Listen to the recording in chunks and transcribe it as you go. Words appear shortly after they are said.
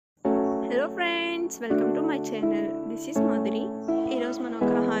Hello friends, welcome to my channel. This is Madhuri. ఈరోజు మనం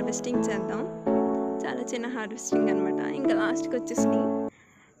ఒక హార్వెస్టింగ్ చేద్దాం. చాలా చిన్న హార్వెస్టింగ్ అనమాట. ఇంకా లాస్ట్కి వచ్చేసినాయి.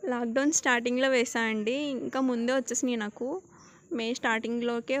 లాక్డౌన్ స్టార్టింగ్లో వేసానండి, ఇంకా ముందే వచ్చేసినాయి. నాకు మే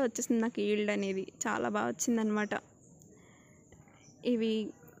స్టార్టింగ్లోకే వచ్చేసింది నాకు ఈల్డ్ అనేది. చాలా బాగా వచ్చిందనమాట. ఇవి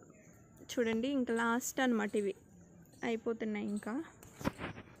చూడండి, ఇంకా లాస్ట్ అనమాట. ఇవి అయిపోతున్నాయి. ఇంకా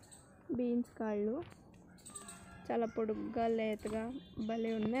బీన్స్ కాళ్ళు చాలా పొడుగ్గా లేతగా భలే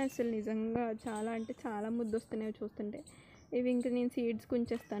ఉన్నాయి. అసలు నిజంగా చాలా అంటే చాలా ముద్దు వస్తున్నాయి చూస్తుంటే. ఇవి ఇంకా నేను సీడ్స్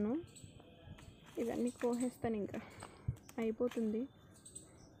కుంచేస్తాను, ఇవన్నీ కోసేస్తాను, ఇంకా అయిపోతుంది.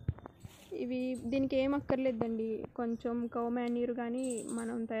 ఇవి దీనికి ఏం అక్కర్లేదండి. కొంచెం కౌ మాన్యూర్ కానీ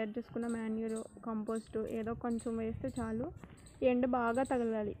మనం తయారు చేసుకున్న మాన్యూర్, కంపోస్ట్ ఏదో కొంచెం వేస్తే చాలు. ఎండ బాగా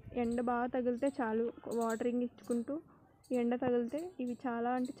తగలాలి. ఎండ బాగా తగిలితే చాలు. వాటరింగ్ ఇచ్చుకుంటూ ఎండ తగిలితే ఇవి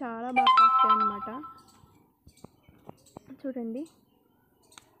చాలా అంటే చాలా బాగా వస్తాయి అన్నమాట. చూడండి,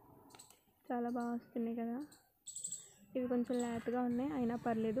 చాలా బాగా వస్తున్నాయి కదా. ఇవి కొంచెం లేతగా ఉన్నాయి, అయినా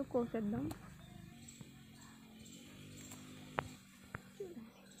పర్లేదు, కోసేద్దాం.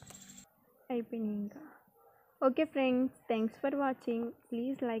 అయిపోయినాయి ఇంకా. Okay friends, thanks for watching.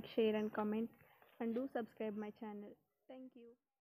 Please like, share and comment and do subscribe my channel. Thank you.